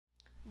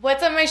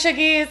What's up my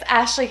Shuggies,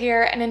 Ashley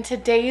here, and in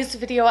today's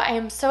video I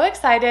am so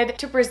excited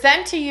to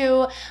present to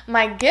you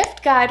my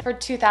gift guide for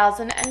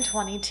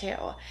 2022.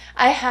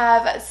 I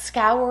have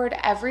scoured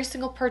every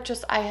single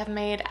purchase I have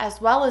made, as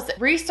well as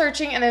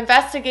researching and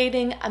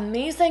investigating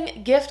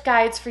amazing gift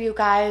guides for you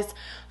guys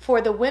for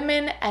the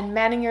women and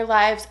men in your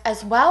lives,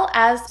 as well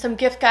as some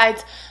gift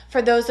guides for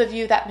those of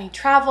you that may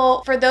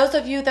travel, for those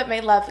of you that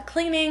may love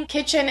cleaning,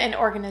 kitchen and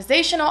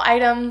organizational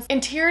items,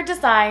 interior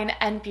design,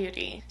 and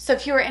beauty. So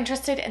if you are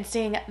interested in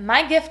seeing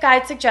my gift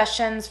guide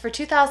suggestions for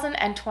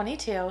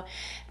 2022,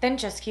 then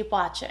just keep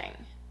watching.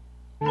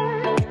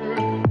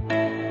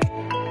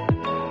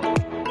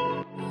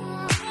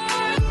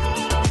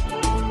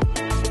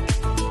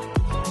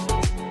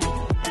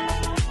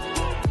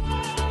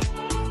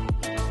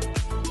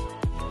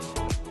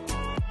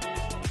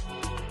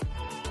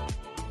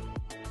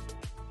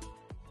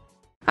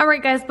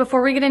 Alright guys,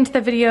 before we get into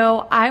the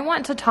video, I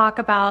want to talk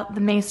about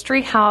the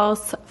Maestri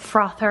House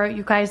Frother.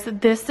 You guys,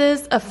 this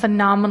is a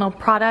phenomenal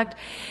product.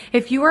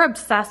 If you are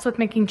obsessed with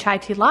making chai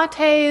tea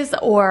lattes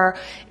or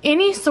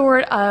any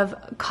sort of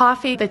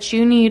coffee that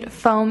you need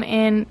foam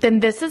in, then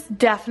this is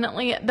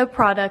definitely the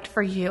product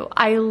for you.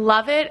 I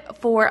love it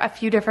for a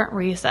few different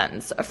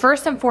reasons.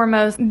 First and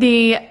foremost,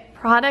 the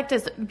product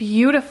is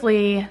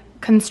beautifully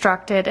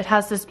constructed. It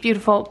has this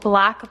beautiful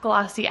black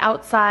glossy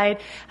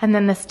outside and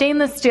then the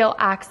stainless steel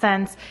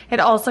accents. It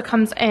also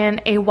comes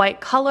in a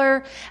white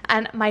color,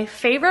 and my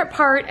favorite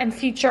part and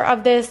feature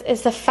of this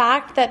is the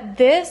fact that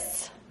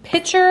this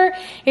pitcher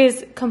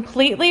is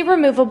completely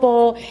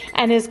removable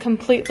and is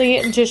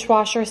completely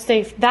dishwasher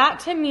safe. That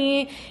to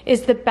me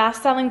is the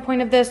best selling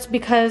point of this,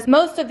 because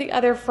most of the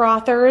other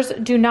frothers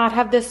do not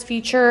have this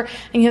feature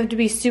and you have to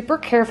be super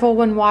careful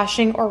when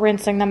washing or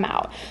rinsing them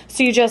out.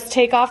 So you just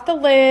take off the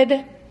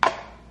lid,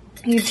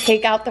 you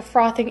take out the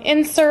frothing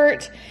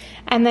insert,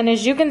 and then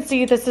as you can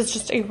see, this is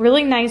just a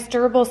really nice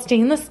durable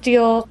stainless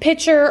steel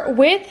pitcher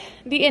with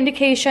the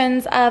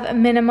indications of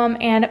minimum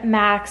and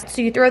max.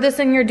 So you throw this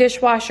in your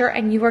dishwasher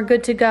and you are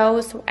good to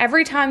go. So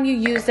every time you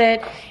use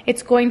it,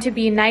 it's going to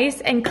be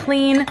nice and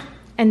clean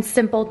and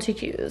simple to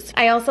use.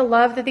 I also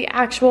love that the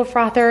actual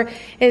frother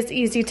is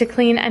easy to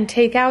clean and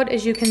take out.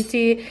 As you can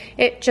see,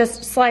 it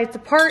just slides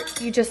apart.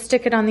 You just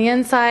stick it on the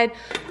inside,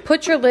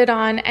 put your lid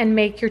on, and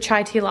make your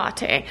chai tea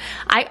latte.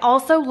 I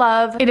also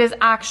love it is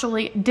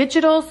actually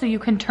digital, so you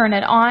can turn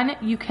it on.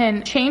 You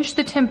can change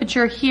the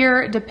temperature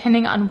here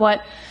depending on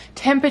what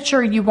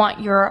temperature you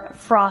want your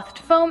frothed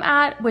foam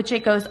at, which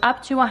it goes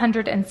up to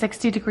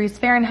 160 degrees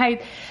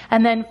Fahrenheit.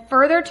 And then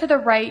further to the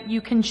right, you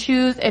can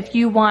choose if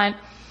you want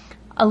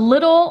a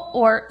little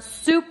or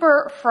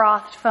super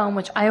frothed foam,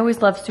 which I always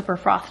love super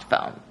frothed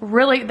foam.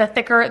 Really, the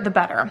thicker, the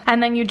better.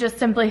 And then you just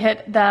simply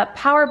hit the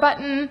power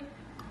button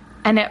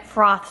and it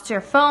froths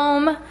your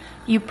foam.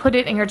 You put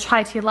it in your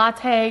chai tea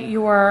latte,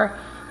 your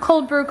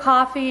cold brew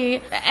coffee,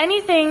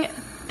 anything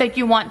that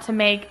you want to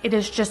make. It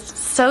is just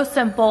so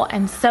simple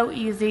and so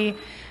easy.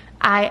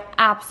 I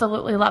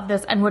absolutely love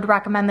this and would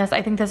recommend this.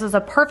 I think this is a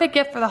perfect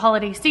gift for the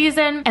holiday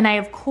season. And I,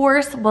 of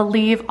course, will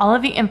leave all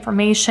of the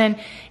information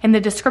in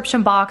the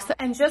description box.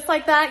 And just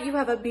like that, you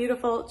have a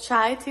beautiful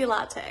chai tea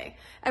latte.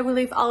 I will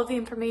leave all of the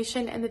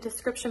information in the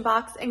description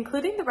box,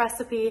 including the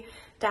recipe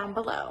down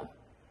below.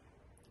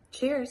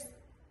 Cheers.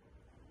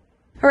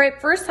 All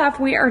right, first off,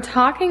 we are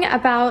talking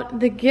about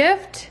the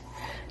gift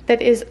that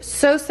is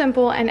so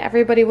simple and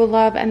everybody will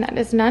love, and that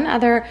is none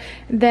other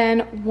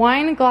than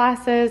wine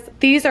glasses.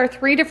 These are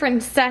 3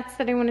 different sets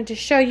that I wanted to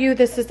show you.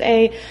 This is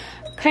a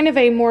kind of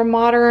a more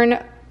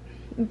modern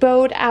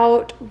bowed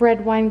out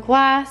red wine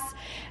glass,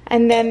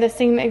 and then the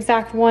same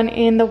exact one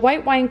in the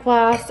white wine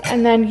glass,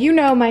 and then you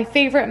know my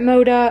favorite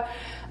Moda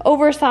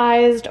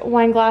oversized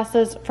wine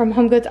glasses from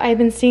HomeGoods. I've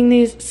been seeing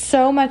these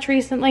so much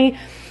recently.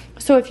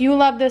 So if you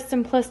love this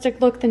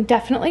simplistic look, then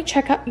definitely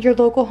check out your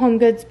local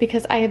HomeGoods,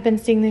 because I have been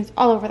seeing these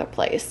all over the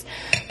place.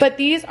 But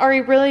these are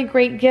a really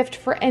great gift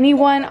for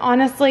anyone,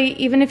 honestly,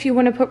 even if you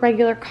want to put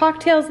regular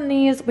cocktails in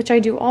these, which I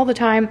do all the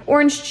time.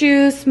 Orange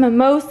juice,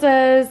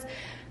 mimosas,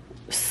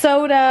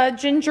 soda,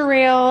 ginger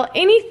ale,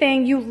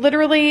 anything. You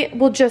literally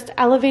will just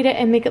elevate it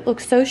and make it look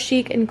so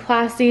chic and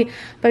classy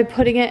by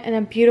putting it in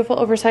a beautiful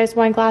oversized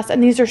wine glass.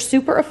 And these are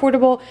super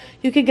affordable.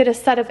 You could get a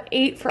set of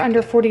 8 for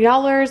under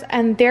 $40,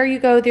 and there you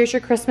go. There's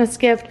your Christmas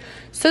gift.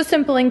 So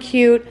simple and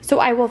cute. So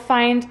I will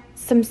find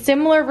some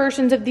similar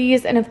versions of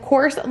these and of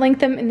course link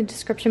them in the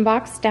description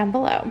box down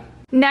below.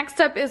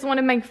 Next up is one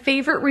of my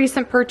favorite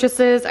recent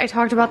purchases. I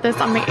talked about this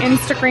on my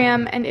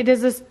Instagram, and it is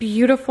this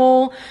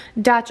beautiful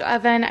Dutch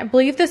oven. I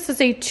believe this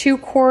is a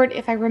 2-quart,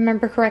 if I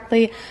remember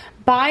correctly,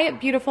 by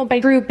Beautiful by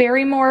Drew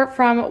Barrymore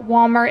from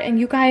Walmart. And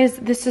you guys,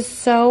 this is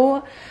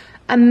so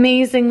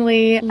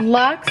amazingly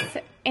luxe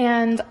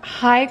and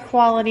high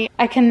quality.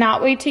 I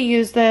cannot wait to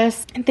use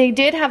this. They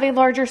did have a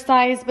larger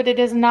size, but it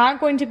is not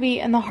going to be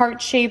in the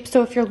heart shape.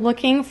 So if you're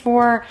looking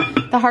for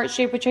the heart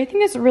shape, which I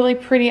think is really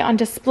pretty on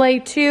display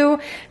too,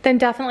 then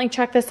definitely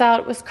check this out.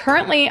 It was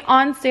currently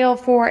on sale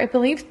for, I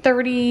believe,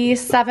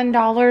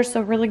 $37.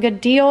 So really good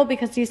deal,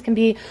 because these can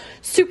be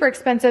super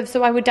expensive.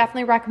 So I would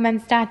definitely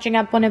recommend snatching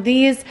up one of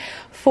these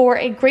for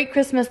a great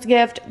Christmas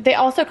gift. They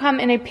also come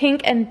in a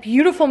pink and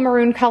beautiful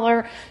maroon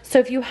color. So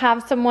if you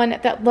have someone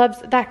that loves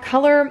that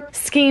color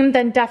scheme,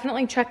 then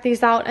definitely check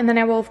these out. And then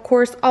I will of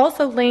course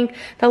also link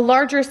the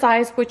larger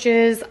size, which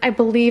is, I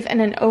believe, in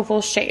an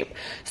oval shape.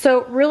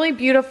 So really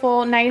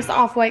beautiful, nice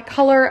off-white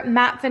color,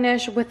 matte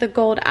finish with the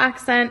gold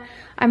accent.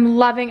 I'm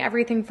loving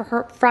everything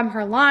from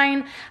her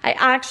line. I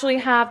actually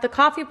have the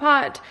coffee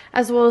pot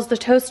as well as the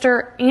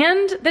toaster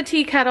and the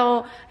tea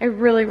kettle. I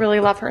really,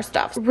 really love her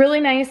stuff. Really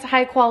nice,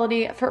 high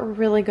quality for a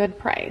really good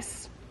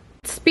price.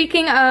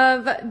 Speaking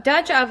of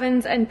Dutch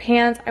ovens and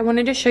pans, I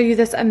wanted to show you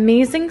this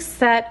amazing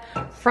set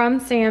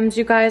from Sam's.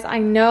 You guys, I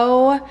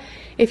know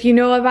if you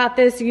know about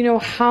this, you know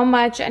how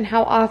much and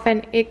how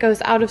often it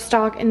goes out of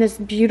stock in this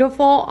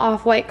beautiful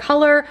off-white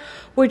color,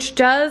 which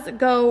does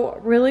go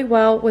really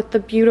well with the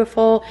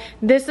beautiful.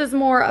 This is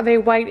more of a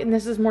white and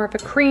this is more of a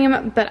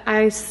cream, but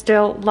I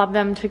still love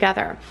them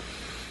together.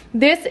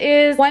 This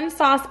is one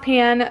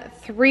saucepan,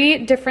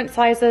 3 different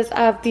sizes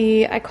of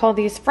the, I call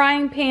these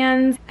frying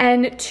pans,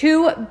 and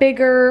 2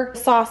 bigger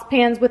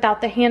saucepans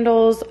without the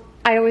handles.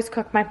 I always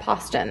cook my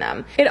pasta in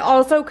them. It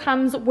also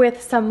comes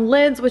with some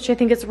lids, which I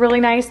think is really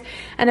nice,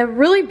 and a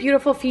really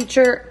beautiful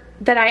feature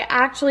that I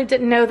actually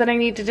didn't know that I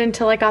needed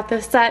until I got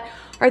this set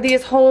are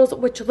these holes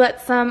which let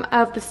some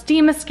of the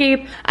steam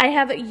escape. I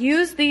have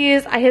used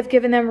these. I have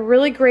given them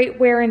really great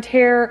wear and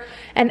tear,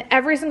 and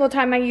every single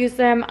time I use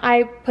them,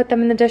 I put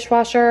them in the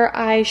dishwasher.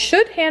 I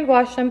should hand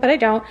wash them, but I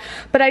don't.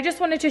 But I just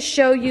wanted to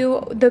show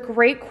you the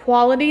great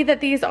quality that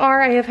these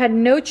are. I have had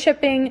no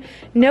chipping,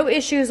 no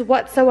issues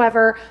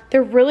whatsoever.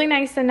 They're really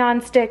nice and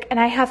non-stick, and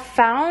I have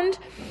found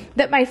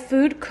that my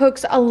food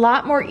cooks a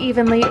lot more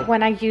evenly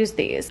when I use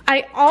these.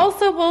 I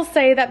also will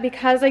say that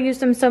because I use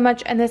them so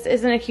much, and this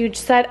isn't a huge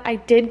set, I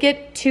did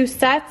get 2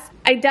 sets.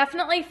 I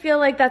definitely feel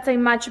like that's a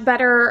much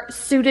better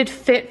suited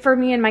fit for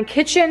me in my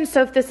kitchen.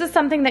 So if this is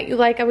something that you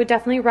like, I would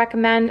definitely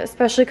recommend,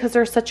 especially because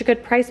they're such a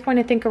good price point,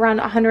 I think around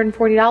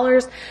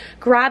 $140,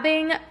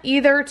 grabbing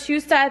either 2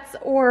 sets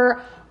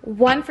or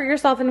one for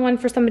yourself and one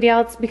for somebody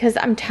else, because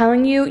I'm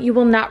telling you, you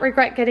will not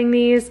regret getting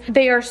these.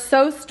 They are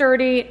so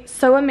sturdy,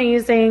 so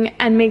amazing,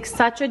 and make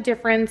such a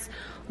difference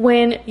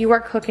when you are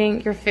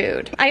cooking your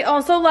food. I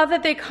also love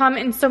that they come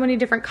in so many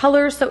different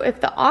colors. So if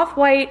the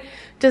off-white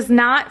does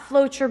not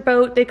float your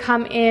boat, they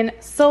come in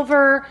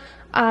silver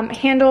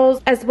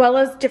handles as well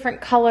as different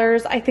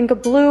colors. I think a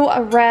blue,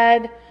 a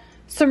red,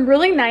 some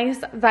really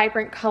nice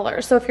vibrant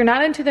colors. So if you're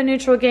not into the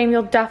neutral game,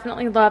 you'll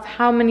definitely love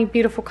how many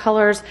beautiful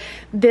colors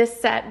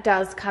this set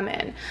does come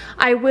in.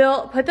 I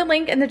will put the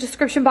link in the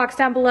description box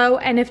down below,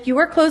 and if you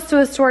are close to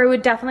a store, I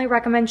would definitely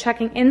recommend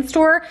checking in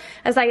store,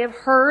 as I have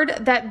heard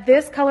that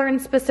this color in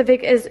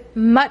specific is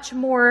much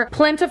more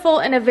plentiful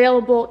and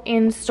available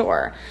in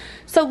store.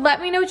 So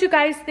let me know what you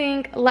guys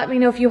think. Let me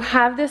know if you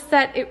have this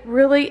set. It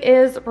really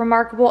is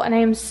remarkable, and I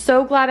am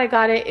so glad I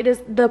got it. It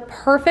is the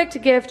perfect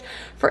gift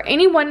for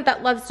anyone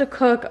that loves to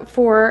cook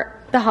for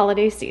the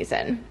holiday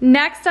season.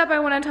 Next up, I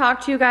want to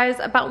talk to you guys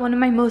about one of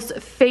my most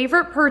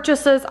favorite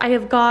purchases I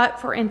have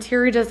got for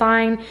interior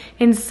design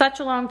in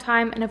such a long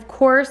time. And of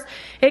course,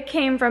 it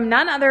came from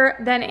none other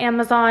than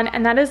Amazon,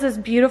 and that is this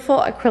beautiful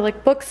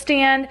acrylic book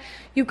stand.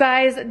 You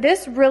guys,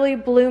 this really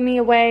blew me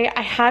away.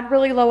 I had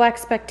really low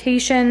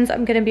expectations,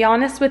 I'm gonna be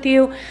honest with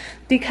you,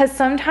 because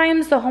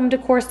sometimes the home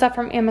decor stuff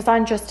from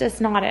Amazon just is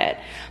not it.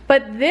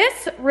 But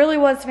this really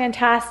was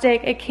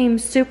fantastic. It came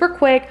super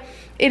quick.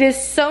 It is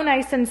so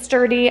nice and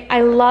sturdy.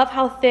 I love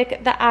how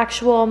thick the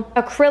actual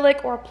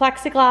acrylic or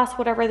plexiglass,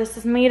 whatever this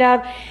is made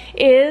of,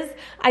 is.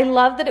 I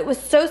love that it was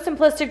so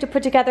simplistic to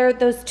put together.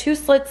 Those 2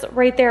 slits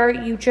right there,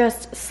 you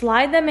just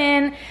slide them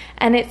in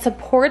and it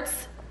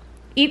supports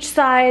each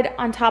side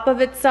on top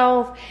of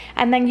itself,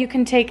 and then you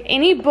can take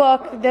any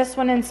book. This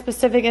one in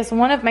specific is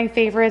one of my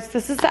favorites.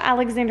 This is the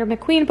Alexander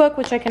McQueen book,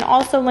 which I can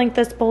also link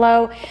this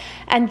below,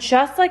 and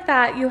just like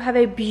that, you have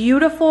a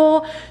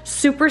beautiful,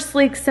 super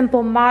sleek,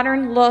 simple,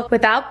 modern look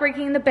without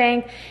breaking the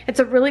bank. It's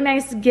a really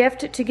nice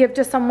gift to give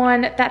to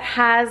someone that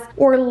has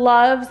or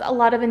loves a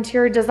lot of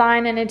interior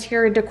design and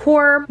interior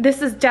decor.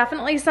 This is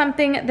definitely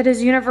something that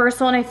is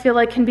universal, and I feel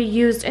like can be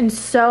used in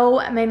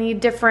so many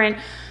different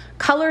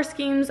color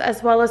schemes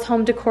as well as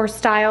home decor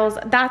styles.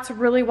 That's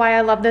really why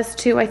I love this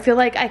too. I feel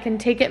like I can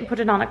take it and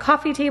put it on a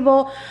coffee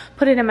table,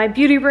 put it in my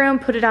beauty room,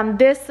 put it on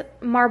this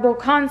marble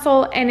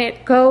console, and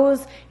it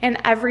goes in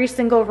every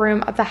single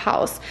room of the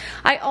house.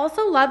 I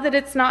also love that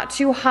it's not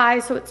too high,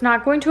 so it's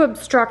not going to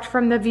obstruct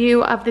from the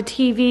view of the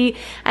TV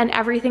and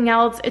everything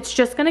else. It's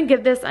just gonna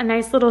give this a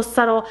nice little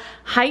subtle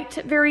height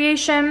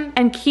variation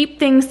and keep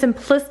things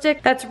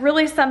simplistic. That's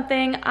really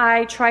something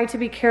I try to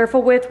be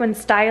careful with when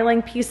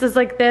styling pieces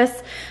like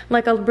this.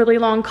 like a really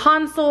long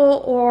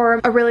console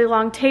or a really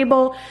long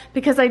table,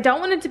 because I don't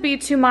want it to be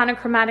too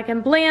monochromatic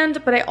and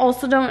bland, but I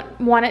also don't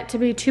want it to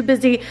be too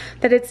busy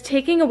that it's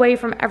taking away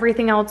from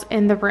everything else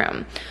in the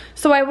room.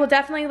 So I will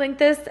definitely link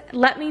this.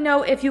 Let me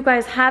know if you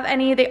guys have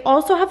any. They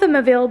also have them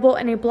available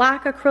in a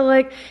black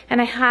acrylic,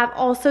 and I have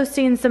also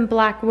seen some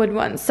black wood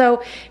ones.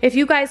 So if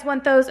you guys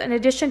want those in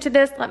addition to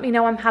this, let me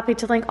know. I'm happy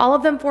to link all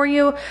of them for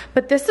you.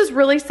 But this is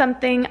really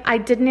something I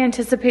didn't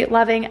anticipate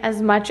loving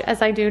as much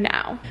as I do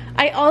now.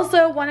 I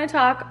also want to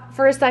talk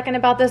for a second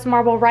about this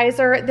marble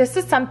riser. This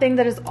is something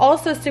that is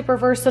also super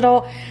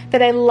versatile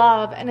that I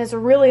love and is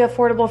really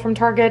affordable from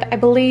Target. I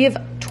believe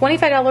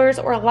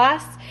 $25 or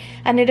less.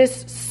 And it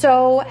is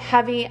so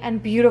heavy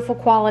and beautiful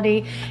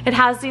quality. It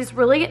has these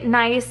really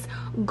nice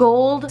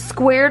gold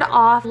squared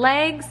off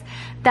legs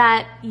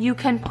that you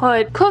can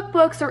put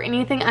cookbooks or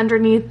anything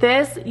underneath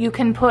this. You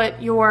can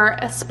put your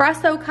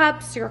espresso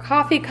cups, your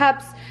coffee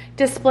cups,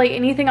 display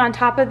anything on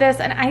top of this.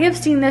 And I have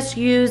seen this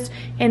used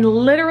in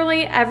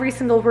literally every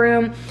single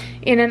room.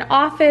 In an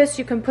office,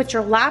 you can put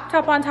your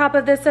laptop on top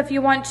of this if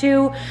you want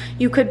to.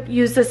 You could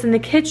use this in the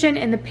kitchen,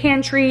 in the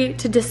pantry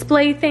to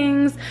display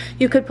things.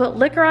 You could put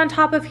liquor on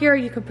top of here.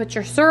 You could put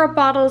your syrup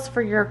bottles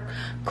for your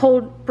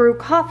cold brew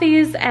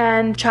coffees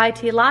and chai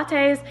tea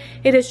lattes.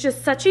 It is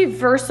just such a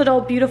versatile,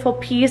 beautiful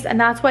piece, and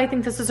that's why I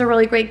think this is a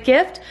really great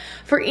gift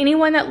for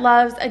anyone that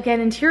loves, again,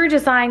 interior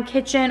design,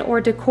 kitchen, or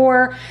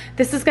decor.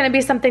 This is going to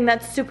be something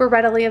that's super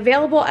readily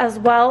available as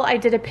well. I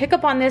did a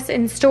pickup on this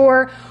in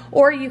store,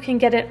 or you can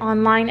get it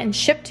online and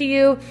shipped to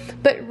you,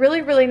 but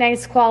really, really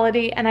nice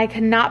quality, and I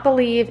cannot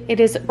believe it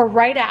is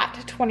right at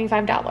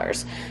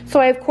 $25. So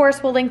I, of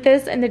course, will link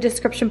this in the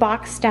description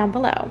box down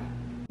below.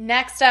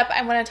 Next up,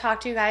 I want to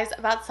talk to you guys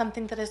about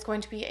something that is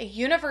going to be a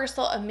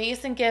universal,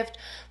 amazing gift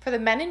for the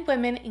men and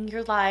women in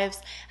your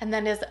lives, and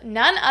that is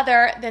none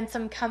other than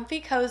some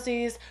comfy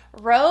cozies,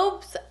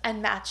 robes,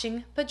 and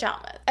matching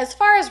pajamas. As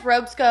far as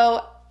robes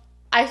go,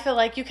 I feel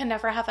like you can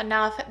never have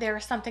enough.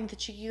 They're something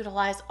that you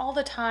utilize all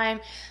the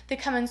time. They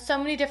come in so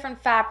many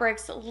different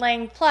fabrics,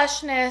 length,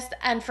 plushness,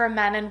 and for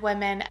men and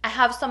women. I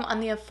have some on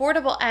the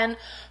affordable end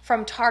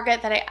from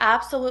Target that I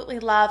absolutely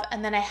love,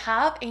 and then I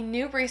have a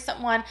new recent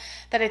one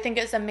that I think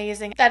is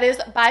amazing. That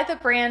is by the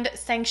brand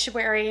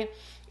Sanctuary.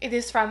 It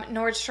is from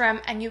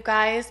Nordstrom, and you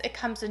guys, it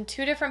comes in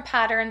 2 different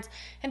patterns,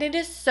 and it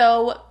is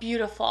so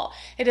beautiful.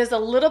 It is a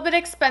little bit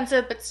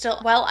expensive, but still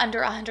well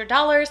under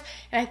 $100,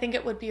 and I think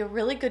it would be a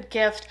really good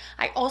gift.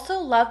 I also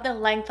love the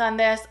length on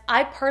this.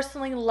 I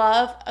personally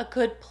love a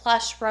good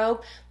plush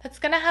robe that's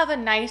gonna have a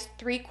nice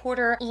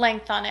 3/4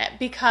 length on it,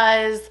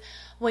 because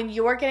when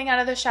you're getting out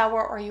of the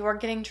shower or you're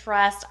getting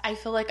dressed, I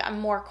feel like I'm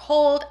more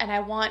cold and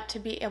I want to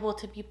be able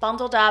to be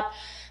bundled up.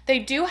 They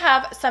do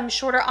have some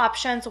shorter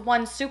options.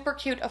 One super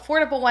cute,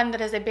 affordable one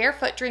that is a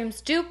Barefoot Dreams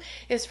dupe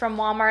is from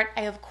Walmart.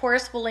 I, of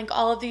course, will link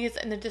all of these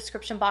in the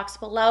description box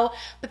below,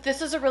 but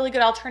this is a really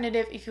good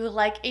alternative if you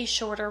like a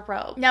shorter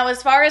robe. Now,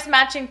 as far as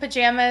matching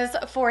pajamas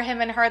for him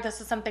and her, this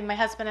is something my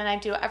husband and I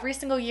do every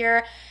single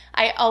year.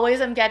 I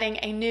always am getting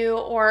a new,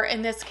 or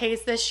in this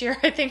case, this year,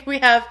 I think we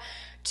have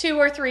 2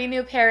 or 3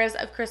 new pairs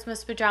of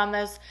Christmas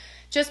pajamas,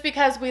 just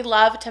because we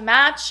love to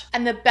match.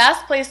 And the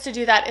best place to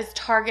do that is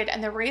Target.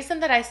 And the reason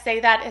that I say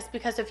that is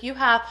because if you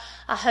have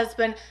a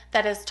husband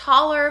that is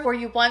taller or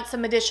you want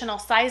some additional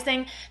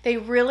sizing, they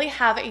really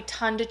have a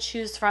ton to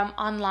choose from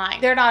online.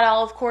 They're not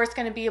all, of course,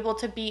 going to be able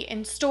to be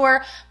in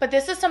store, but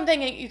this is something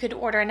that you could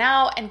order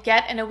now and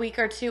get in a week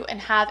or 2 and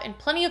have in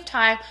plenty of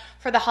time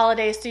for the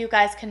holidays so you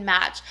guys can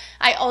match.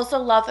 I also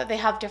love that they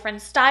have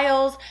different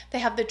styles. They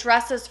have the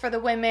dresses for the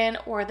women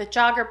or the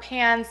jogger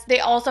pants.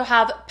 They also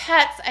have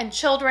pets and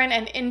children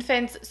and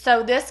infants,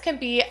 so this can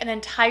be an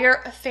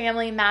entire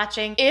family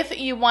matching if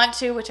you want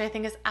to, which I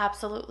think is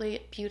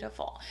absolutely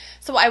beautiful.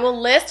 So I will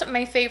list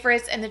my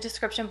favorites in the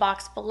description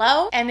box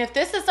below, and if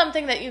this is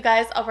something that you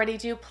guys already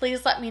do,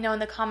 please let me know in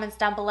the comments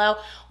down below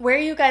where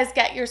you guys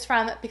get yours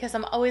from, because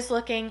I'm always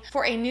looking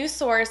for a new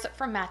source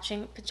for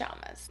matching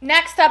pajamas.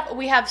 Next up,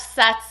 we have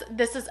sets.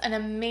 This is an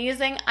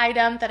amazing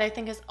item that I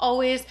think is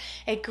always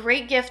a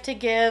great gift to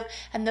give,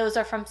 and those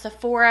are from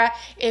Sephora.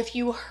 If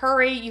you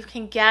hurry, you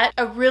can get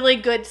a really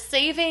good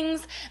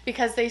savings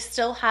because they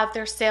still have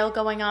their sale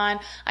going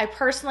on. I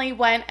personally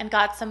went and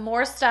got some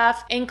more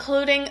stuff,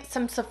 including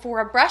some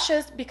Sephora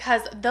brushes,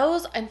 because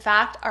those in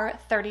fact are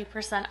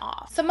 30%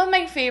 off. Some of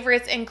my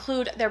favorites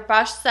include their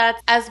brush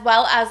sets as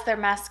well as their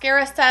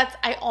mascara sets.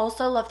 I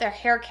also love their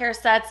hair care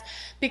sets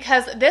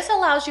because this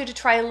allows you to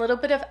try a little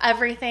bit of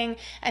everything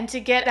and to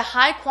get a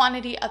high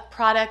quantity of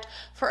product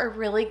for a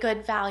really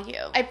good value.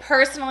 I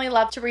personally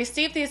love to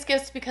receive these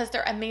gifts because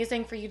they're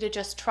amazing for you to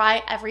just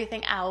try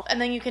everything out,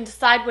 and then you can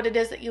decide what it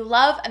is that you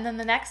love, and then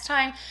the next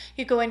time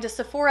you go into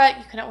Sephora,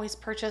 you can always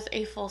purchase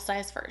a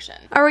full-size version.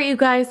 All right, you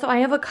guys, so I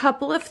have a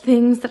couple of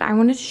things that I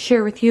wanted to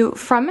share with you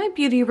from my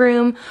beauty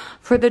room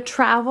for the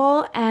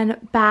travel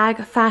and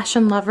bag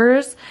fashion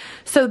lovers.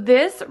 So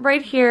this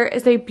right here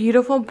is a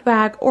beautiful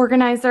bag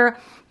organizer.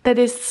 that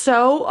is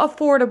so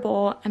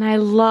affordable, and I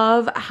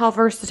love how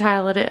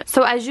versatile it is.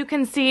 So as you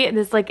can see, it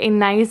is like a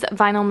nice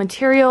vinyl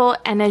material,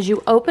 and as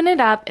you open it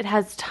up, it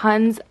has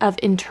tons of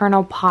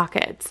internal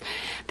pockets.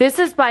 This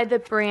is by the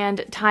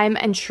brand Time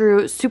and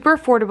True, super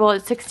affordable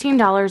at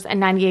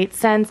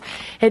 $16.98.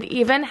 It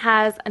even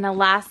has an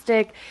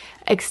elastic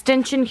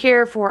extension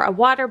here for a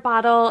water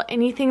bottle,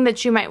 anything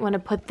that you might want to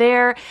put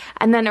there,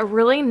 and then a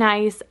really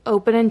nice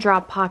open and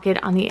drop pocket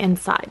on the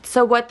inside.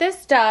 So what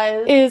this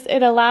does is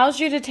it allows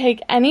you to take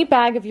any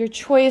bag of your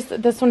choice.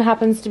 This one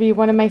happens to be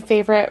one of my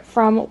favorite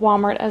from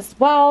Walmart as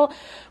well,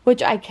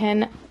 which I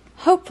can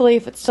hopefully,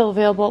 if it's still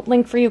available,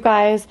 link for you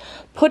guys.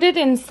 Put it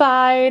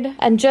inside,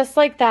 and just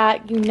like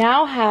that, you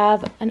now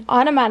have an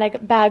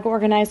automatic bag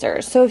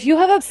organizer. So if you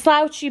have a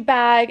slouchy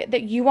bag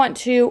that you want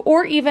to,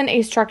 or even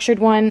a structured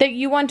one that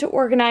you want to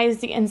organize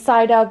the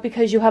inside of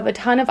because you have a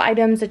ton of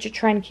items that you're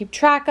trying to keep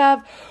track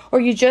of, or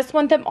you just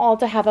want them all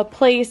to have a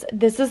place,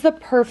 this is the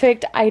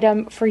perfect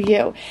item for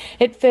you.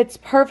 It fits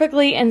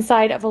perfectly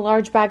inside of a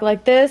large bag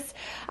like this.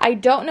 I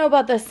don't know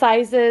about the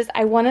sizes.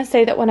 I want to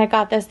say that when I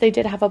got this, they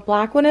did have a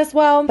black one as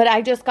well, but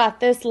I just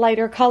got this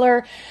lighter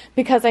color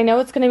because I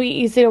know it's going to be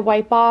easy to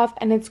wipe off,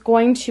 and it's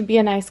going to be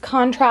a nice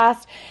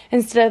contrast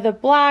instead of the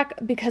black,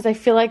 because I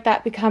feel like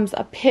that becomes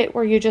a pit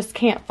where you just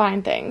can't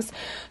find things.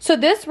 So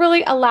this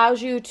really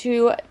allows you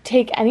to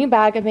take any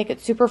bag and make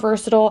it super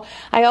versatile.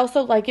 I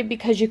also like it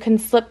because you can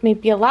slip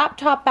maybe a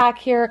laptop back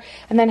here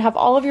and then have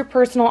all of your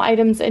personal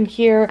items in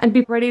here and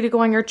be ready to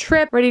go on your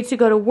trip, ready to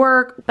go to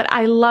work. But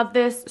I love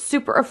this,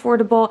 super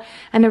affordable,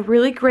 and a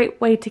really great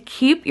way to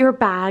keep your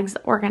bags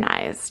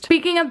organized.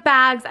 Speaking of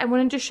bags, I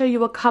wanted to show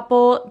you a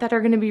couple that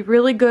are going to be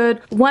really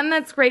good. One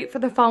that's great for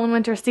the fall and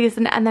winter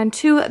season, and then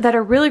two that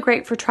are really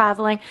great for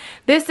traveling.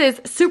 This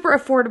is super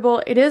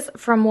affordable. It is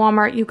from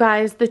Walmart, you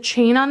guys. The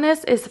chain on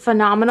this is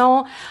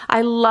phenomenal.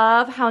 I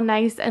love how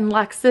nice and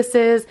luxe this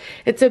is.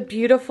 It's a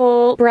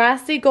beautiful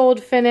brassy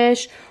gold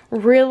finish,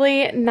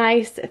 really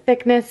nice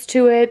thickness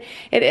to it.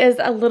 It is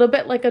a little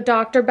bit like a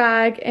doctor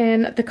bag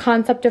in the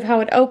concept of how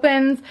it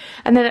opens,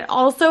 and then it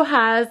also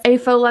has a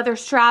faux leather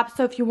strap,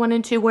 so if you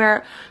wanted to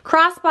wear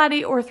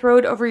crossbody or throw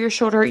it over your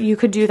shoulder, you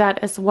could do that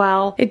as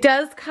well. It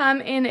does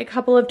come in a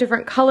couple of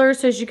different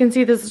colors, so as you can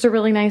see, this is a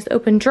really nice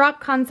open drop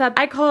concept.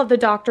 I call it the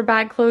doctor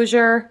bag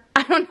closure.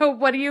 I don't know,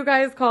 what do you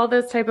guys call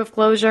this type of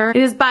closure? It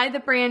is by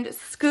the brand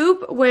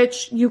Scoop,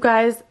 which you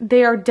guys,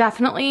 they are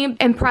definitely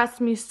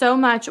impressed me so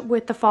much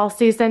with the fall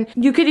season.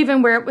 You could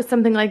even wear it with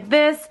something like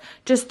this,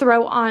 just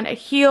throw on a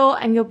heel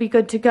and you'll be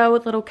good to go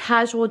with a little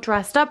casual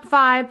dressed up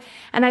vibe.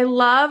 And I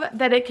love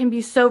that it can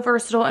be so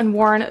versatile and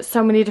worn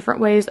so many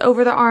different ways,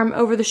 over the arm,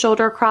 over the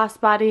shoulder,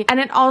 crossbody. And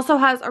it also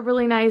has a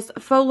really nice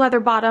faux leather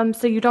bottom,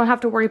 so you don't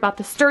have to worry about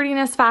the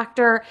sturdiness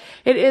factor.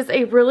 It is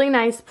a really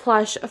nice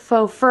plush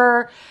faux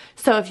fur.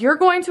 So if you're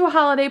going to a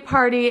holiday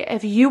party,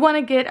 if you want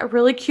to get a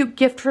really cute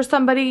gift for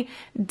somebody,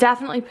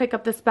 definitely pick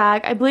up this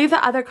bag. I believe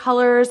the other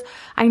colors,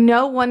 I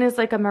know one is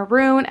like a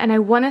maroon, and I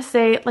want to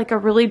say like a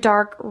really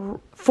dark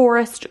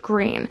forest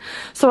green.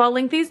 So I'll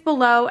link these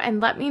below and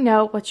let me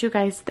know what you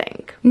guys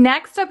think.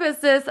 Next up is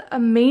this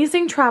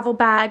amazing travel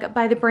bag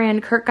by the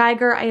brand Kurt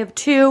Geiger. I have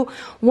two.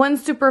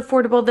 One's super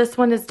affordable. This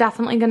one is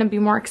definitely going to be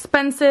more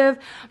expensive,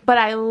 but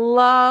I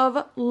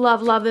love,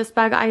 love, love this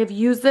bag. I have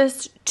used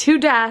this to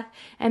death,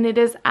 and it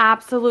is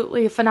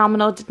absolutely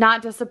phenomenal. Did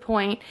not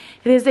disappoint.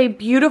 It is a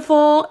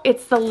beautiful,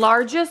 it's the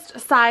largest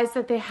size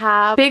that they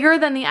have, bigger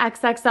than the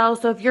XXL.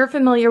 So if you're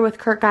familiar with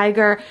Kurt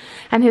Geiger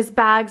and his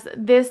bags,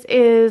 this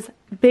is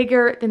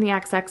bigger than the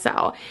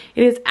XXL.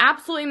 It is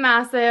absolutely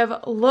massive.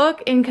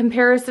 Look in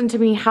comparison to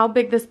me how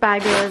big this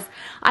bag is.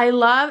 I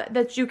love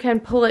that you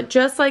can pull it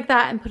just like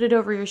that and put it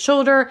over your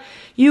shoulder.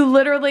 You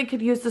literally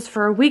could use this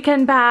for a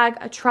weekend bag,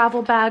 a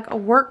travel bag, a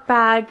work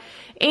bag,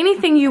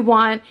 anything you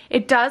want.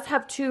 It does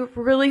have two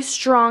really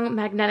strong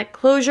magnetic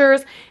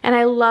closures, and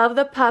I love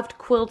the puffed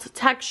quilt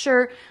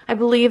texture. I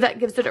believe that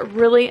gives it a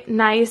really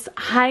nice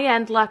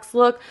high-end luxe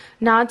look,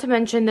 not to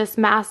mention this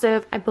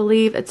massive, I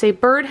believe it's a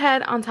bird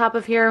head on top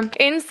of here.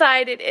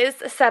 Inside it is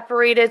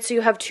separated, so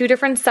you have two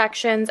different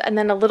sections and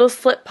then a little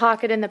slip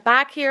pocket in the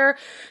back here,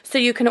 so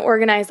you can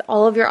organize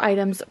all of your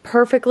items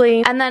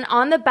perfectly. And then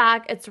on the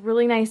back, it's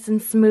really nice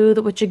and smooth,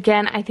 which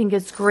again, I think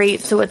is great.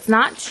 So it's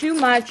not too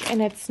much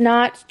and it's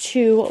not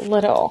too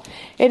little.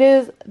 It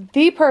is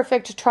the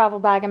perfect travel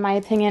bag in my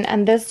opinion,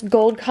 and this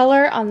gold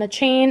color on the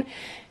chain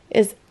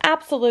is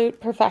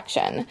absolute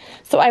perfection.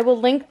 So I will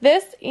link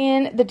this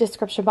in the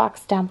description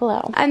box down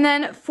below. And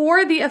then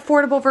for the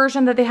affordable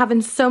version that they have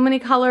in so many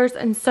colors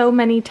and so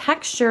many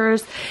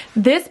textures,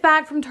 this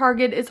bag from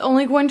Target is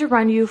only going to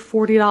run you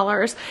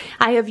 $40.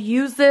 I have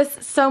used this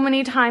so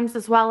many times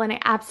as well, and I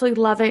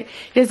absolutely love it.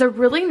 It is a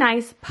really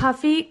nice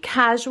puffy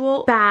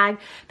casual bag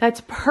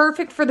that's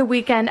perfect for the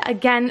weekend.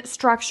 Again,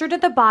 structured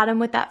at the bottom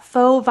with that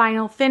faux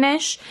vinyl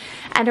finish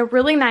and a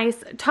really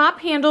nice top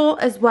handle,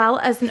 as well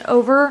as an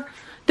over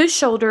the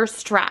shoulder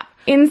strap.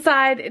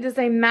 Inside, it is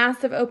a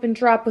massive open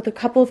drop with a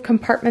couple of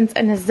compartments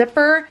and a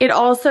zipper. It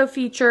also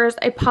features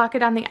a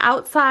pocket on the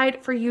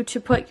outside for you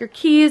to put your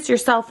keys, your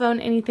cell phone,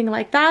 anything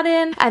like that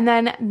in. And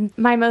then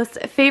my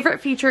most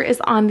favorite feature is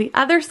on the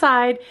other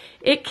side.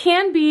 It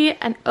can be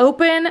an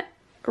open,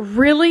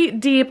 really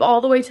deep,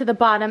 all the way to the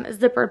bottom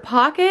zippered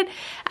pocket.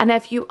 And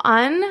if you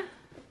unzip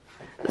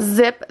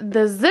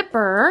the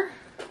zipper,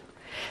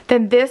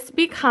 then this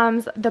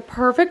becomes the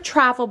perfect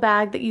travel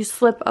bag that you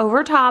slip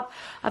over top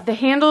of the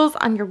handles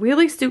on your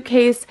wheelie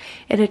suitcase.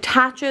 It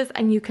attaches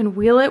and you can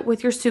wheel it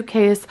with your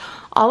suitcase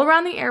all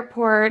around the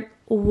airport.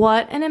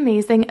 What an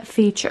amazing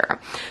feature.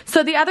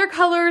 So the other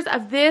colors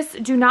of this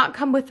do not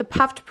come with the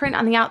puffed print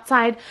on the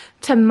outside.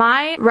 To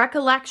my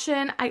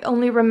recollection, I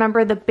only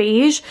remember the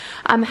beige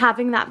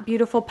having that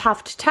beautiful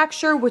puffed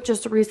texture, which is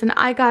the reason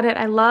I got it.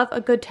 I love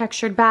a good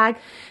textured bag.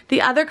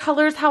 The other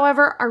colors,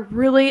 however, are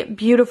really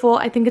beautiful.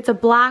 I think it's a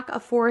black, a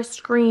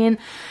forest green,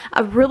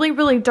 a really,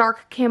 really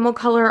dark camel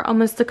color,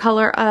 almost the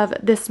color of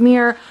this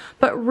mirror,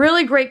 but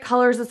really great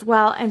colors as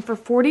well. And for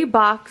 40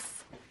 bucks,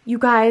 you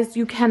guys,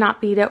 you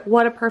cannot beat it.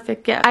 What a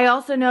perfect gift. I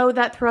also know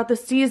that throughout the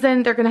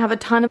season, they're going to have a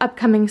ton of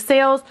upcoming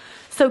sales.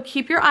 So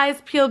keep your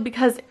eyes peeled,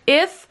 because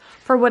if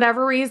for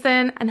whatever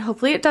reason, and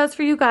hopefully it does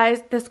for you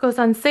guys, this goes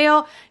on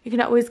sale, you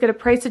can always get a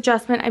price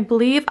adjustment, I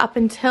believe, up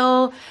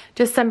until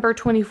December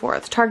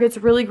 24th. Target's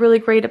really, really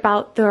great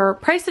about their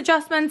price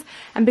adjustments,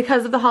 and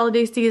because of the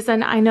holiday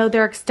season, I know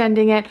they're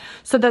extending it.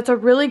 So that's a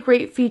really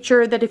great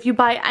feature that if you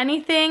buy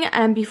anything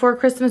and before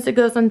Christmas it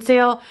goes on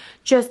sale,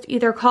 just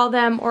either call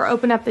them or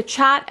open up the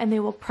chat and they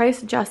will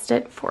price adjust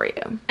it for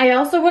you. I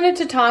also wanted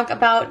to talk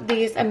about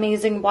these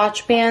amazing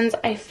watch bands.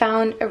 I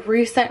found a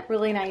recent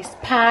really nice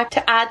pack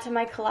to add to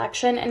my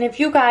collection, and if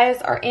you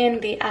guys are in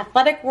the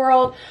athletic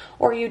world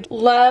or you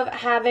love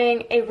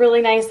having a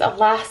really nice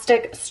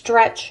elastic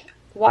stretch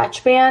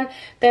watch band,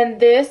 then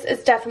this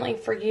is definitely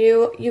for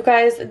you. You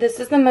guys, this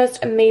is the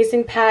most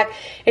amazing pack.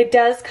 It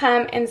does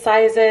come in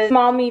sizes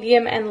small,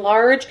 medium, and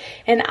large,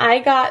 and I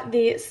got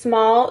the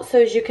small,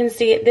 so as you can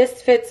see,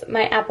 this fits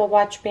my Apple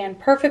Watch band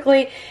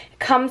perfectly. It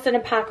comes in a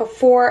pack of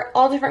 4,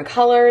 all different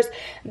colors.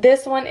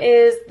 This one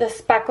is the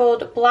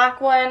speckled black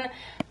one,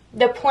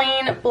 the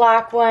plain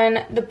black one,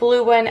 the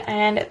blue one,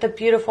 and the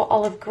beautiful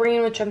olive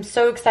green, which I'm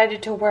so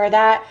excited to wear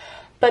that.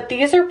 But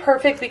these are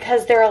perfect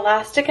because they're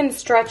elastic and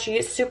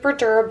stretchy, super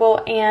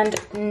durable, and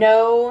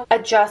no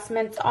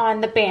adjustments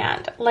on the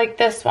band like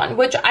this one,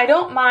 which I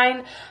don't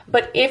mind.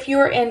 But if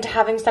you're into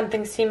having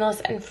something seamless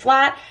and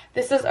flat,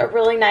 this is a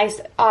really nice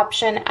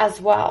option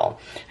as well.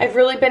 I've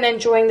really been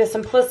enjoying the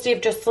simplicity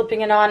of just slipping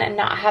it on and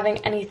not having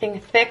anything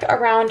thick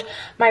around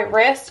my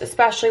wrist,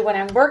 especially when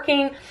I'm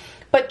working.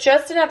 But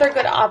just another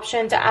good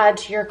option to add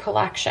to your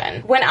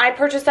collection. When I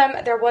purchased them,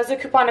 there was a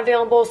coupon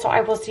available, so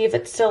I will see if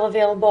it's still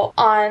available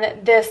on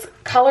this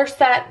color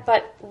set,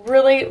 but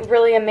really,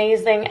 really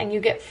amazing, and you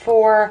get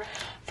 4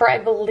 for, I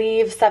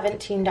believe,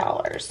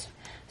 $17.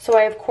 So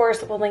I, of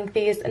course, will link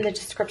these in the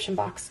description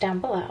box down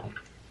below.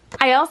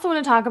 I also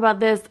want to talk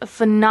about this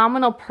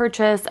phenomenal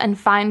purchase and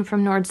find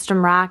from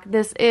Nordstrom Rack.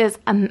 This is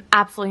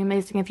absolutely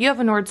amazing. If you have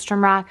a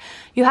Nordstrom Rack,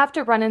 you have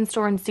to run in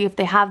store and see if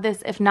they have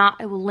this. If not,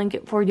 I will link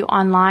it for you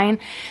online.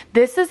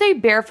 This is a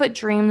Barefoot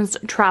Dreams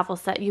travel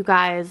set, you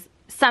guys.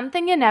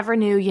 Something you never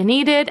knew you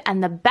needed,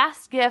 and the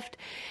best gift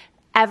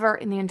ever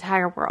in the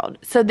entire world.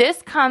 So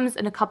this comes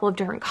in a couple of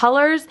different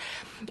colors,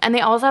 and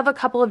they also have a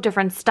couple of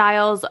different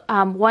styles.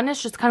 One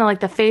is just kind of like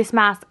the face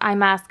mask, eye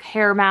mask,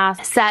 hair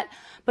mask set.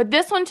 But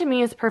this one to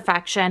me is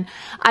perfection.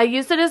 I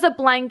use it as a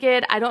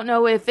blanket. I don't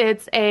know if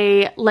it's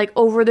a like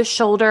over the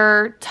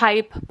shoulder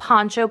type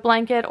poncho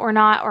blanket or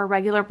not, or a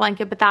regular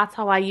blanket, but that's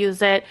how I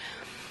use it.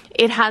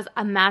 It has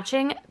a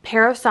matching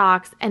pair of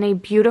socks and a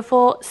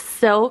beautiful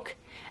silk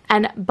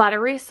and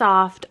buttery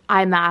soft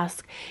eye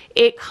mask.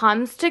 It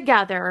comes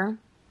together,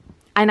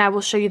 and I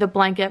will show you the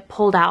blanket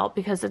pulled out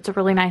because it's a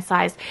really nice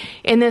size,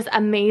 in this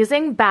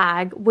amazing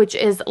bag, which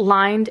is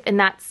lined in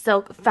that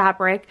silk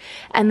fabric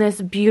and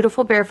this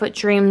beautiful Barefoot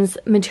Dreams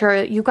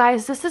material. You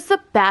guys, this is the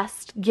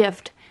best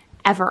gift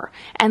ever.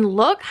 And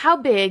look how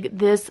big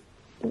this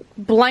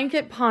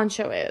blanket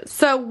poncho is.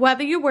 So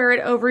whether you wear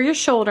it over your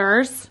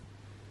shoulders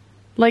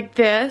like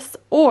this,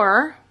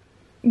 or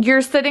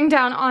you're sitting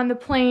down on the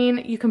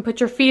plane, you can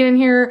put your feet in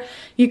here,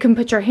 you can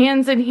put your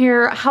hands in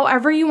here,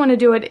 however you want to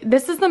do it.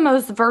 This is the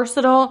most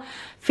versatile,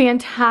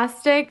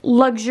 fantastic,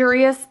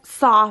 luxurious,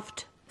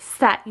 soft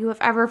set you have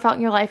ever felt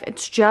in your life.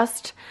 It's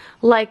just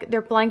like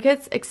their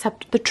blankets,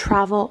 except the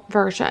travel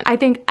version. I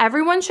think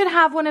everyone should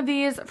have one of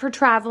these for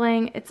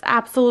traveling. It's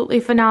absolutely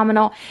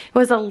phenomenal. It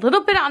was a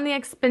little bit on the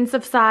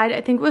expensive side.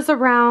 I think it was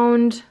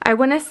around, I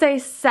want to say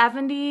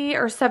 $70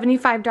 or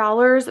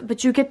 $75,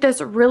 but you get this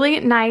really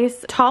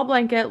nice tall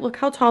blanket. Look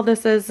how tall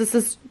this is.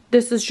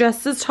 This is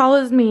just as tall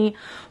as me.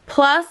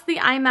 plus the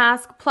eye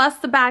mask, plus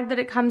the bag that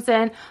it comes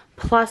in,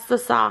 plus the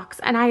socks.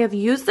 And I have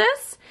used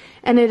this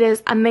and it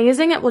is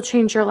amazing. It will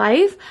change your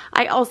life.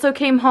 I also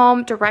came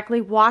home,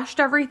 directly washed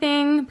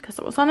everything because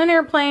it was on an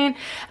airplane,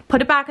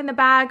 put it back in the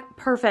bag.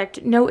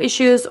 Perfect. No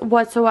issues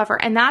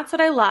whatsoever. And that's what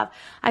I love.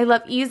 I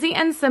love easy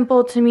and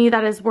simple. To me,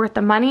 that is worth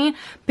the money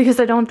because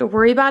I don't have to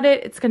worry about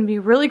it. It's going to be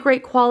really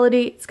great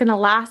quality. It's going to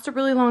last a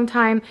really long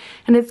time,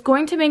 and it's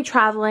going to make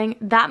traveling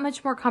that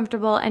much more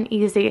comfortable and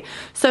easy.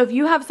 So if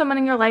you have someone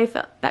in your life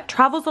that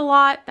travels a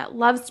lot, that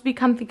loves to be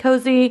comfy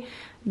cozy,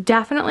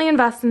 definitely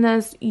invest in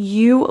this.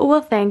 You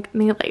will thank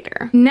me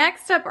later.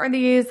 Next up are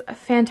these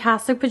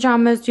fantastic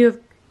pajamas. You have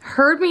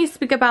heard me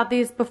speak about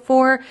these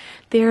before.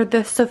 They're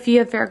the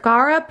Sofia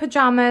Vergara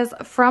pajamas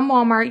from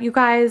Walmart. You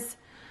guys,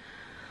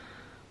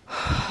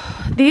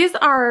 these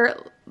are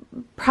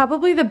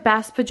probably the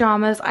best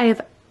pajamas I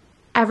have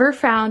ever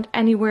found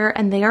anywhere,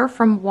 and they are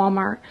from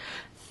Walmart.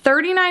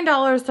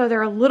 $39, so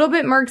they're a little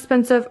bit more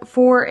expensive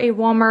for a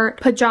Walmart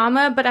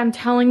pajama, but I'm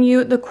telling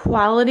you, the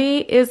quality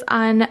is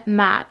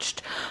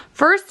unmatched.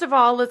 First of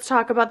all, let's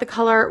talk about the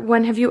color.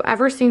 When have you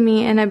ever seen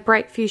me in a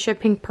bright fuchsia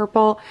pink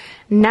purple?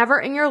 Never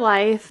in your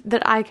life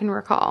that I can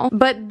recall.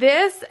 But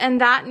this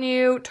and that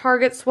new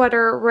Target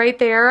sweater right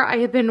there, I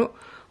have been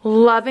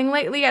loving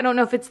lately. I don't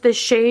know if it's the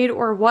shade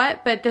or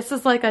what, but this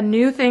is like a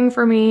new thing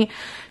for me.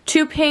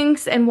 2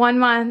 pinks in 1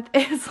 month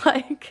is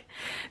like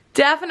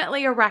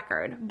definitely a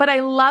record. But I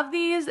love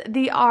these.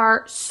 They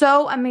are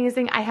so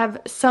amazing. I have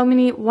so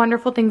many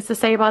wonderful things to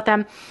say about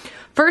them.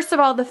 First of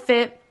all, the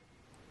fit,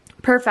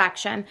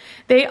 perfection.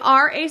 They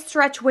are a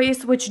stretch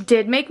waist, which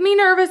did make me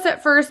nervous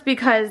at first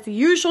because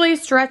usually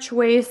stretch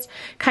waist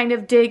kind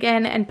of dig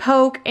in and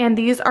poke, and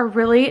these are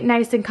really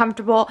nice and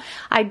comfortable.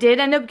 I did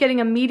end up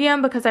getting a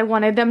medium because I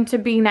wanted them to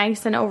be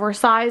nice and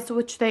oversized,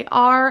 which they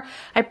are.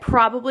 I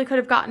probably could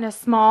have gotten a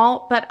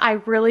small, but I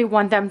really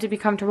want them to be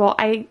comfortable.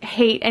 I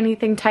hate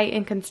anything tight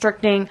and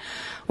constricting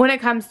when it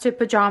comes to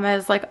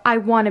pajamas. Like, I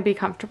want to be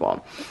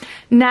comfortable.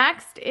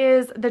 Next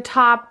is the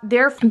top.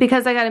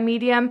 Because I got a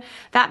medium,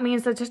 that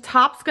means that the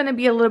top's going to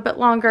be a little bit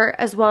longer,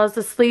 as well as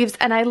the sleeves,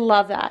 and I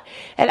love that.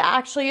 It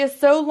actually is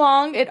so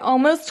long, it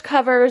almost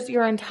covers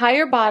your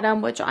entire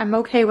bottom, which I'm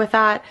okay with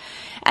that.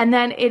 And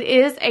then it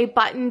is a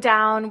button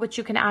down, which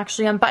you can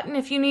actually unbutton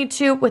if you need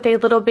to, with a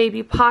little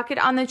baby pocket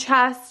on the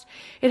chest.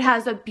 It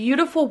has a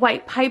beautiful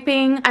white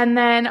piping, and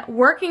then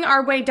working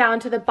our way down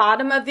to the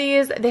bottom of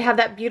these, they have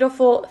that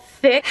beautiful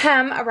thick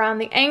hem around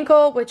the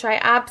ankle, which I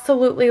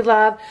absolutely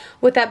love,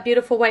 with that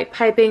beautiful white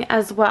piping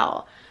as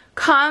well.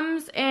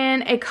 Comes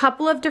in a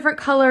couple of different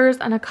colors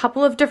and a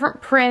couple of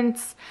different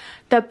prints.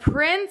 The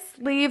prints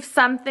leave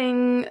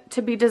something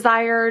to be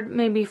desired,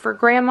 maybe for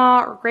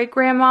grandma or great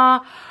grandma,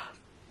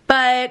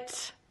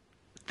 but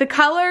the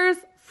colors,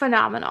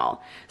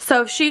 phenomenal.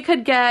 So if she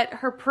could get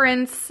her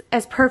prints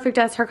as perfect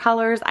as her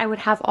colors, I would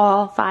have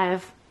all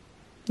 5.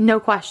 No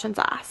questions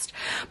asked.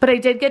 But I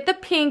did get the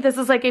pink. This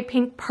is like a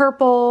pink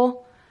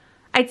purple.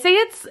 I'd say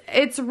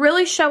it's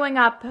really showing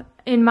up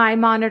in my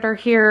monitor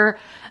here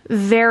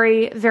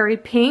very, very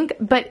pink,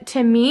 but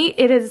to me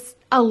it is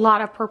a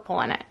lot of purple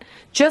in it.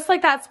 Just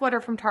like that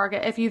sweater from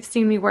Target, if you've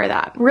seen me wear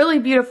that. Really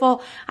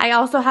beautiful. I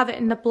also have it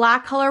in the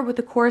black color with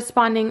the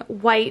corresponding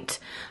white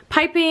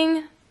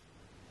piping.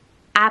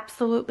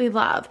 Absolutely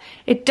love.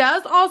 It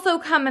does also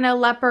come in a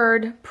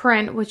leopard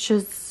print, which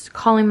is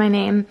calling my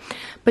name,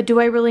 but do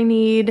I really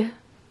need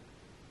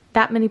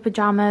that many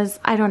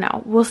pajamas? I don't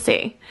know. We'll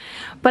see.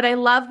 But I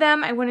love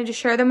them. I wanted to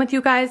share them with you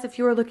guys. If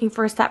you are looking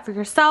for a set for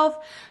yourself,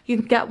 you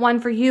can get one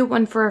for you,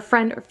 one for a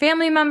friend or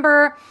family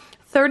member.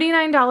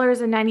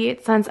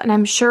 $39.98, and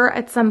I'm sure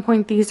at some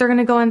point these are going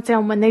to go on sale.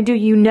 And when they do,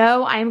 you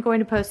know I am going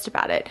to post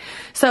about it.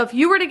 So if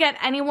you were to get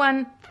any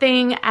one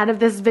thing out of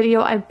this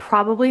video, I'd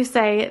probably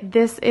say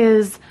this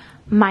is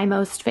my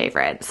most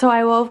favorite. So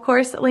I will of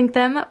course link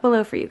them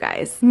below for you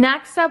guys.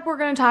 Next up, we're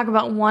going to talk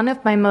about one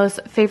of my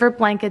most favorite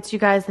blankets, you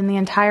guys, in the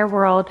entire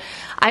world.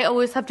 I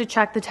always have to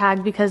check the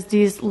tag because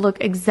these look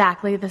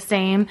exactly the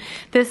same.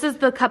 This is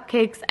the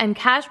Cupcakes and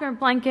Cashmere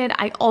blanket.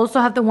 I also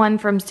have the one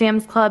from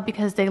Sam's Club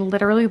because they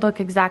literally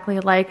look exactly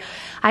alike.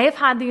 I have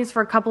had these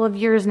for a couple of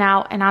years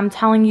now, and I'm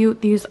telling you,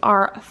 these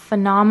are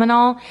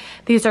phenomenal.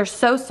 These are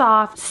so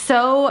soft,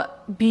 so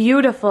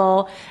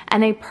beautiful,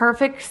 and a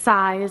perfect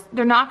size.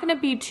 They're not going to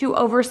be too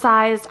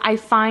oversized. I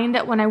find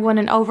that when I want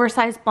an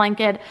oversized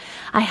blanket,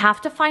 I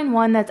have to find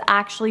one that's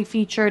actually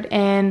featured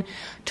in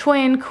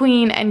twin,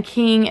 queen, and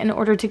king in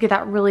order to get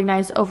that really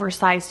nice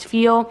oversized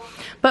feel.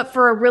 But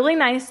for a really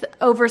nice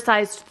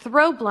oversized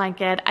throw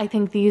blanket, I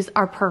think these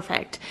are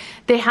perfect.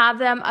 They have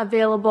them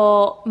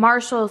available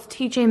Marshall's,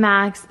 TJ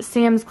Maxx,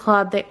 Sam's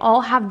Club. They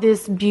all have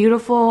this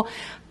beautiful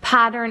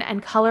pattern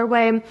and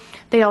colorway.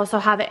 They also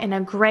have it in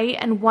a gray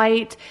and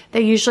white.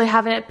 They usually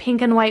have it in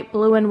pink and white,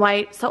 blue and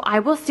white. So I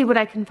will see what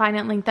I can find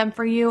and link them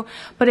for you.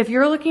 But if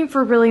you're looking for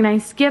a really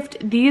nice gift,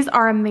 these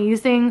are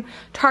amazing.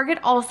 Target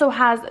also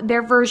has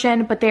their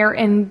version, but they're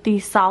in the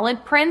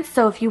solid prints.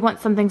 So if you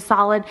want something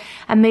solid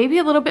and maybe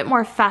a little bit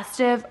more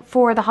festive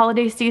for the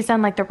holiday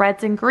season, like the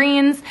reds and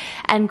greens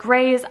and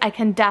grays, I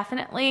can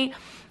definitely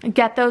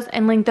get those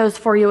and link those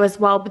for you as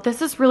well. But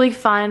this is really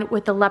fun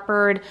with the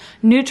leopard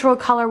neutral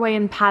colorway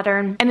and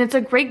pattern, and it's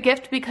a great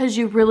gift because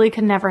you really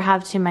can never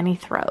have too many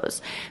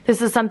throws.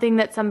 This is something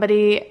that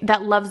somebody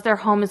that loves their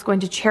home is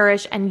going to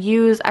cherish and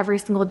use every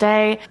single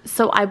day.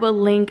 So I will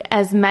link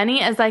as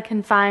many as I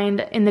can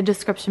find in the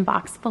description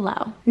box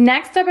below.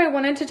 Next up, I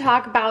wanted to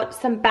talk about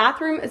some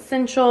bathroom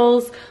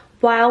essentials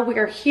while we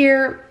are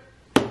here.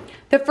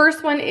 The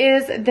first one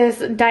is this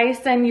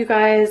Dyson, you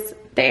guys,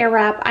 the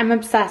Airwrap. I'm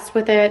obsessed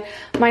with it.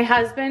 My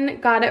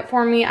husband got it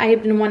for me. I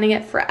have been wanting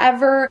it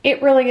forever.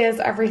 It really is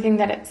everything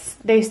that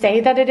they say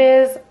that it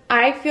is.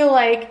 I feel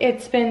like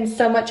it's been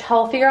so much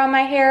healthier on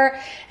my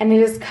hair, and it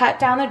has cut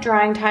down the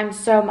drying time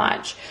so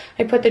much.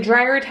 I put the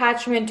dryer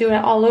attachment, do it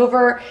all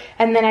over,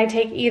 and then I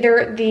take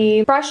either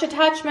the brush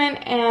attachment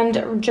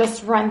and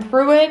just run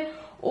through it,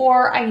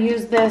 or I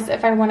use this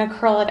if I want to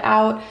curl it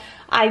out.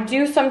 I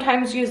do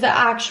sometimes use the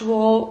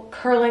actual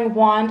curling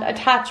wand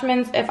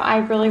attachments if I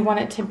really want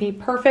it to be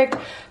perfect,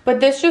 but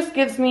this just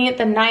gives me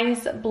the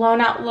nice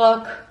blown out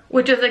look,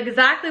 which is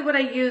exactly what I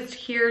used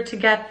here to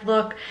get the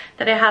look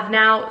that I have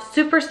now.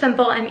 Super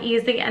simple and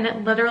easy, and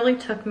it literally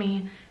took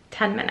me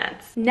 10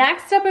 minutes.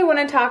 Next up, I want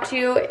to talk to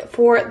you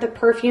for the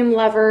perfume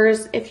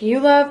lovers. If you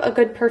love a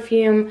good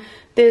perfume,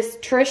 this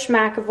Trish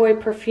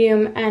McEvoy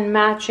perfume and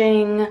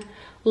matching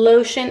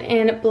lotion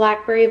in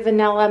Blackberry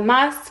Vanilla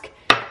Musk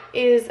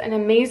is an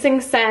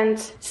amazing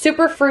scent.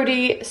 Super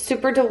fruity,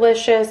 super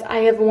delicious. I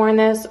have worn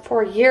this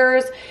for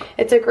years.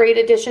 It's a great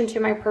addition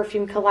to my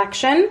perfume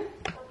collection.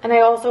 And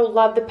I also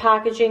love the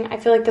packaging. I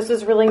feel like this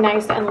is really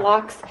nice and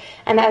luxe.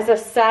 And as a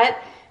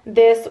set,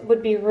 this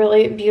would be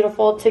really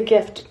beautiful to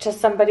gift to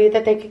somebody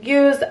that they could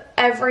use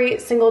every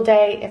single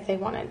day if they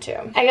wanted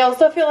to. I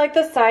also feel like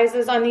the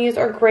sizes on these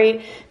are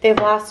great. They've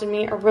lasted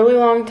me a really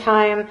long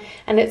time,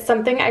 and it's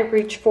something I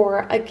reach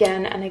for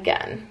again and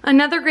again.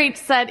 Another great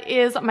set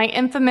is my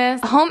infamous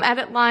home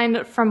edit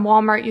line from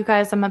Walmart. You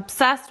guys, I'm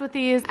obsessed with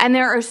these, and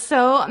there are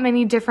so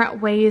many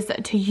different ways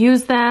to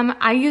use them.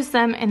 I use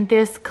them in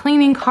this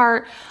cleaning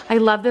cart. I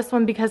love this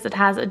one because it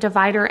has a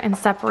divider and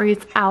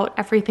separates out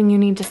everything you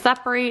need to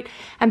separate,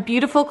 and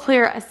beautiful,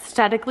 clear,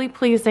 aesthetically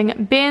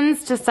pleasing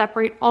bins to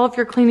separate all of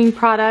your cleaning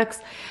products.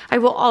 I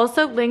will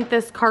also link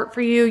this cart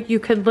for you. You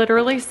could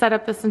literally set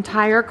up this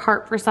entire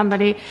cart for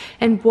somebody,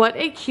 and what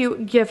a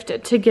cute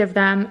gift to give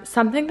them.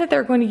 Something that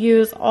they're going to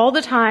use all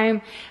the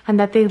time and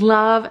that they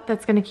love,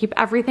 that's going to keep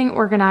everything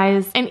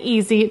organized and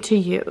easy to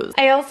use.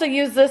 I also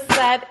use this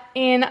set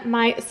in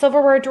my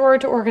silverware drawer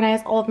to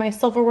organize all of my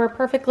silverware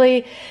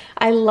perfectly.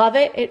 I love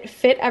it. It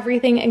fit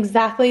everything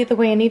exactly the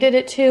way I needed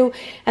it to,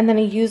 and then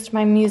I used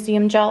my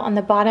museum gel on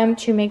the bottom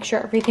to make sure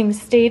everything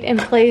stayed in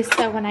place,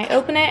 so when I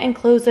open it and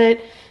close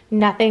it,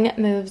 nothing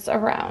moves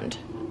around.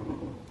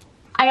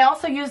 I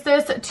also use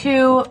this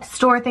to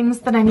store things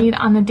that I need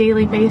on a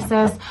daily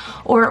basis,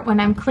 or when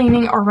I'm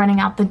cleaning or running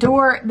out the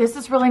door. This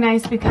is really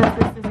nice because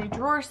this is a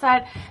drawer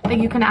set that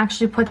you can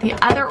actually put the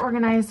other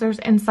organizers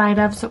inside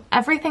of, so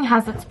everything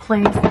has its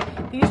place.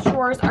 These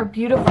drawers are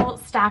beautiful,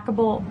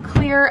 stackable,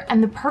 clear,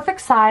 and the perfect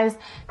size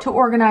to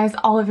organize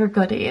all of your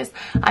goodies.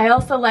 I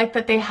also like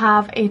that they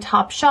have a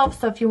top shelf,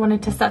 so if you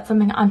wanted to set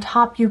something on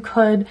top, you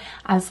could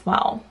as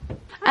well.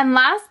 And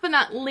last but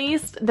not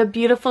least, the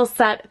beautiful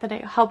set that I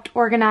helped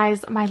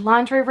organize my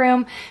laundry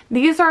room.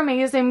 These are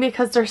amazing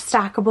because they're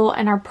stackable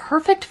and are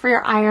perfect for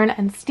your iron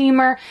and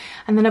steamer.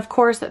 And then of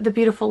course the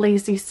beautiful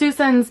Lazy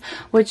Susans,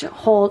 which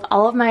hold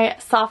all of my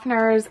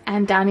softeners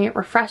and Downy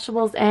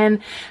refreshables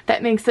in.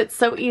 That makes it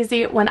so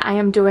easy when I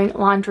am doing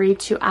laundry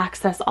to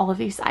access all of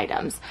these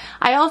items.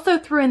 I also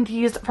threw in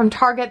these from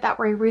Target that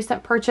were a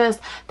recent purchase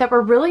that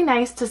were really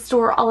nice to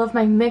store all of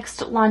my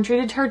mixed laundry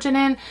detergent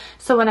in.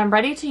 So when I'm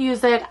ready to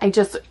use it, I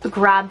just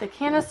grab the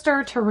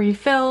canister to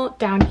refill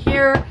down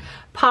here,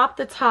 pop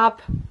the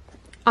top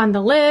on the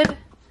lid,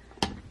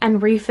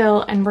 and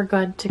refill, and we're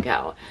good to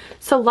go.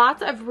 So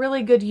lots of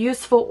really good,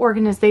 useful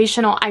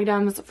organizational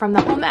items from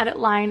the Home Edit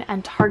line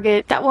and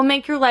Target that will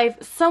make your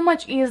life so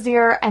much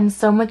easier and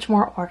so much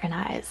more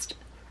organized.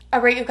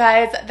 Alright, you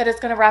guys, that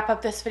is going to wrap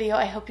up this video.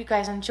 I hope you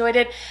guys enjoyed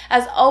it.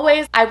 As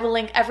always, I will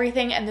link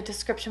everything in the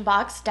description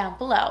box down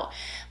below.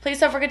 Please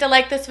don't forget to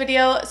like this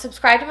video,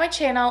 subscribe to my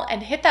channel,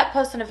 and hit that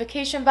post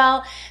notification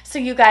bell so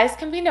you guys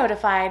can be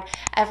notified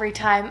every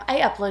time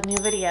I upload new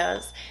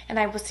videos. And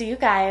I will see you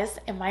guys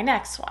in my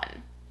next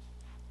one.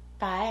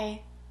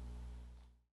 Bye.